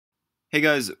Hey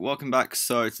guys, welcome back.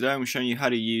 So today I'm showing you how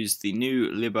to use the new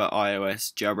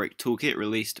LiberiOS jailbreak toolkit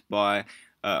released by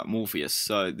Morpheus.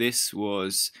 So this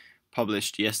was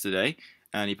published yesterday,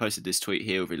 and he posted this tweet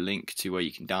here with a link to where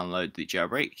you can download the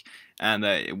jailbreak, and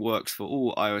it works for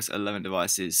all iOS 11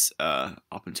 devices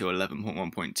up until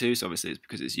 11.1.2. So obviously it's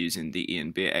because it's using the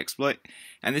Ian Beer exploit,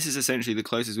 and this is essentially the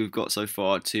closest we've got so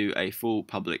far to a full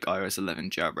public iOS 11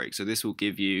 jailbreak. So this will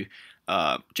give you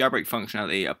jailbreak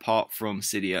functionality apart from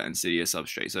Cydia and Cydia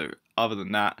Substrate. So other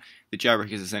than that, the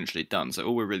jailbreak is essentially done. So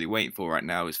all we're really waiting for right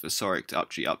now is for Soric to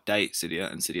actually update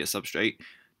Cydia and Cydia Substrate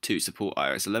to support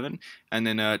iOS 11, and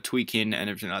then tweaking and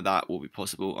everything like that will be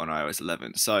possible on iOS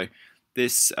 11. So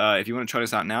this, if you want to try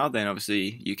this out now, then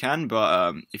obviously you can.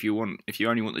 But if you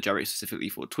only want the jailbreak specifically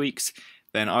for tweaks,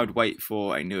 then I would wait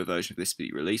for a newer version of this to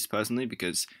be released personally,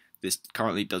 because this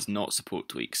currently does not support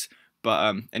tweaks.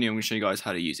 But anyway, I'm going to show you guys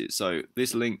how to use it. So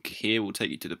this link here will take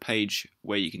you to the page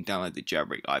where you can download the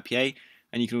Jailbreak IPA,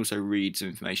 and you can also read some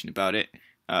information about it.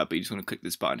 But you just want to click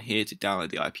this button here to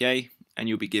download the IPA, and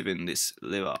you'll be given this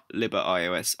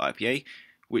LiberiOS IPA,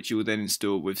 which you will then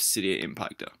install with Cydia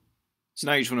Impactor. So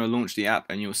now you just want to launch the app,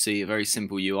 and you'll see a very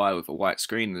simple UI with a white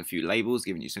screen with a few labels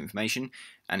giving you some information,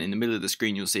 and in the middle of the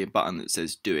screen you'll see a button that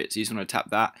says do it. So you just want to tap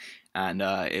that, and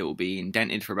it will be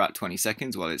indented for about 20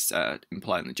 seconds while it's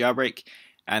implying the jailbreak,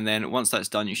 and then once that's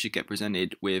done you should get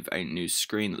presented with a new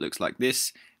screen that looks like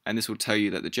this, and this will tell you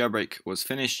that the jailbreak was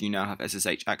finished. You now have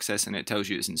SSH access, and it tells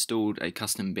you it's installed a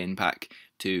custom bin pack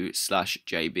to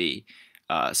 /JB.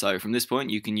 So from this point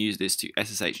you can use this to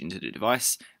SSH into the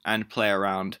device and play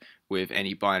around with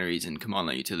any binaries and command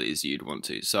line utilities you'd want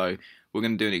to. So we're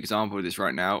going to do an example of this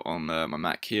right now on my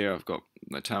Mac here. I've got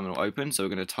my terminal open, so we're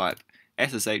going to type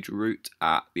SSH root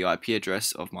at the IP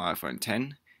address of my iPhone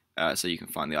 10. So you can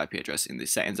find the IP address in the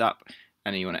settings app,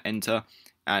 and then you want to enter.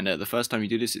 And the first time you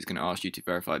do this, it's going to ask you to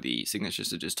verify the signature,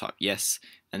 so just type yes,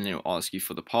 and then it will ask you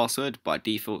for the password. By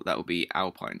default, that will be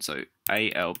Alpine, so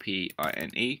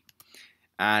ALPINE.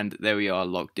 And there we are,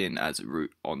 logged in as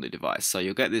root on the device. So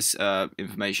you'll get this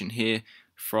information here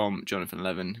from Jonathan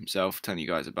Levin himself, telling you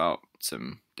guys about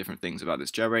some different things about this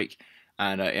jailbreak,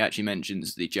 and it actually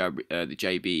mentions the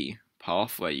JB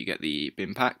path where you get the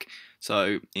bin pack.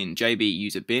 So in JB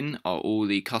user bin are all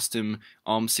the custom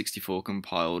ARM64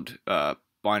 compiled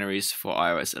binaries for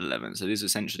iOS 11. So these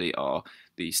essentially are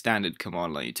the standard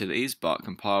command line utilities, but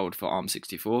compiled for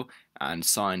ARM64 and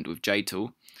signed with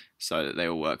JTool, so that they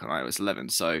all work on iOS 11.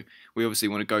 So we obviously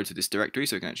want to go to this directory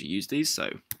so we can actually use these. So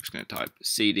I'm just going to type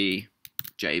cd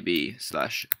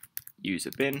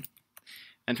jb/user bin,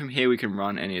 and from here we can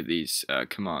run any of these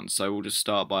commands. So we'll just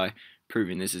start by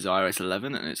proving this is iOS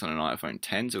 11 and it's on an iPhone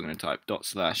 10. So we're going to type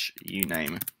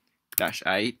 /uname-a,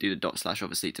 do the /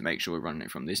 obviously to make sure we're running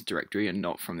it from this directory and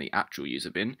not from the actual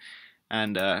user bin.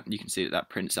 And you can see that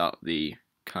prints out the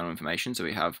kernel information. So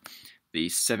we have the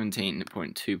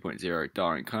 17.2.0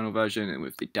 Darwin kernel version, and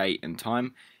with the date and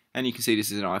time, and you can see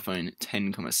this is an iPhone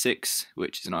 10,6,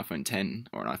 which is an iPhone 10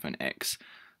 or an iPhone X.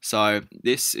 So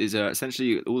this is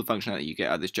essentially all the functionality you get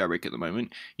out of this jailbreak at the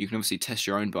moment. You can obviously test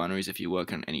your own binaries if you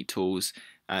work on any tools,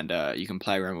 and you can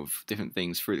play around with different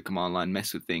things through the command line,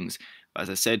 mess with things. But as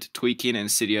I said, tweaking and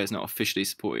Cydia is not officially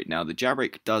supported. Now the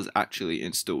jailbreak does actually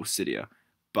install Cydia,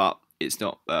 but it's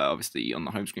not obviously on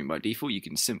the home screen by default. You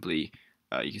can simply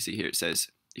you can see here it says,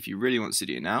 if you really want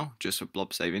Cydia now, just for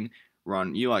blob saving,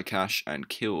 run UI cache and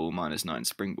kill all -9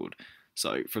 springboard.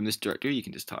 So from this directory, you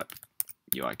can just type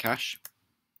UI cache,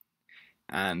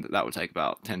 and that will take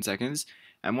about 10 seconds.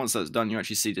 And once that's done, you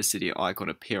actually see the Cydia icon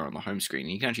appear on the home screen.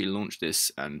 And you can actually launch this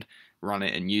and run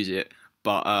it and use it,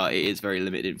 but it is very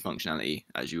limited in functionality,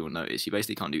 as you will notice. You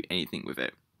basically can't do anything with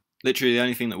it. Literally, the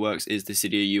only thing that works is the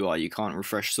Cydia UI. You can't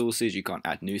refresh sources, you can't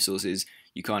add new sources,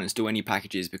 you can't install any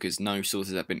packages because no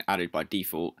sources have been added by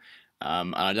default.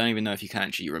 And I don't even know if you can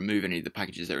actually remove any of the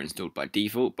packages that are installed by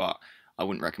default, but I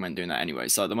wouldn't recommend doing that anyway.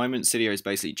 So at the moment, Cydia is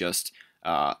basically just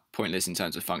pointless in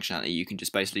terms of functionality. You can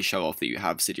just basically show off that you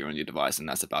have Cydia on your device, and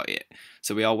that's about it.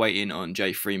 So we are waiting on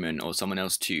Jay Freeman or someone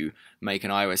else to make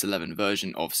an iOS 11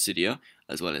 version of Cydia,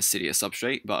 as well as Cydia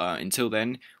Substrate, but until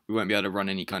then we won't be able to run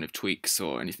any kind of tweaks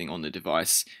or anything on the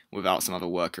device without some other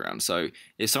workaround. So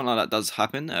if something like that does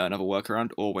happen, another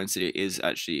workaround, or when Cydia is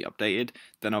actually updated,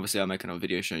 then obviously I'll make another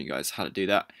video showing you guys how to do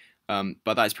that.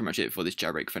 But that's pretty much it for this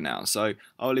jailbreak for now. So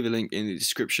I'll leave a link in the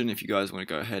description if you guys want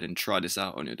to go ahead and try this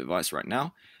out on your device right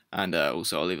now. And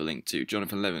also I'll leave a link to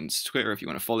Jonathan Levin's Twitter if you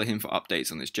want to follow him for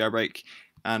updates on this jailbreak.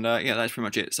 And yeah, that's pretty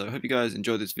much it. So I hope you guys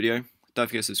enjoyed this video. Don't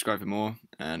forget to subscribe for more,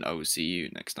 and I will see you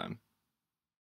next time.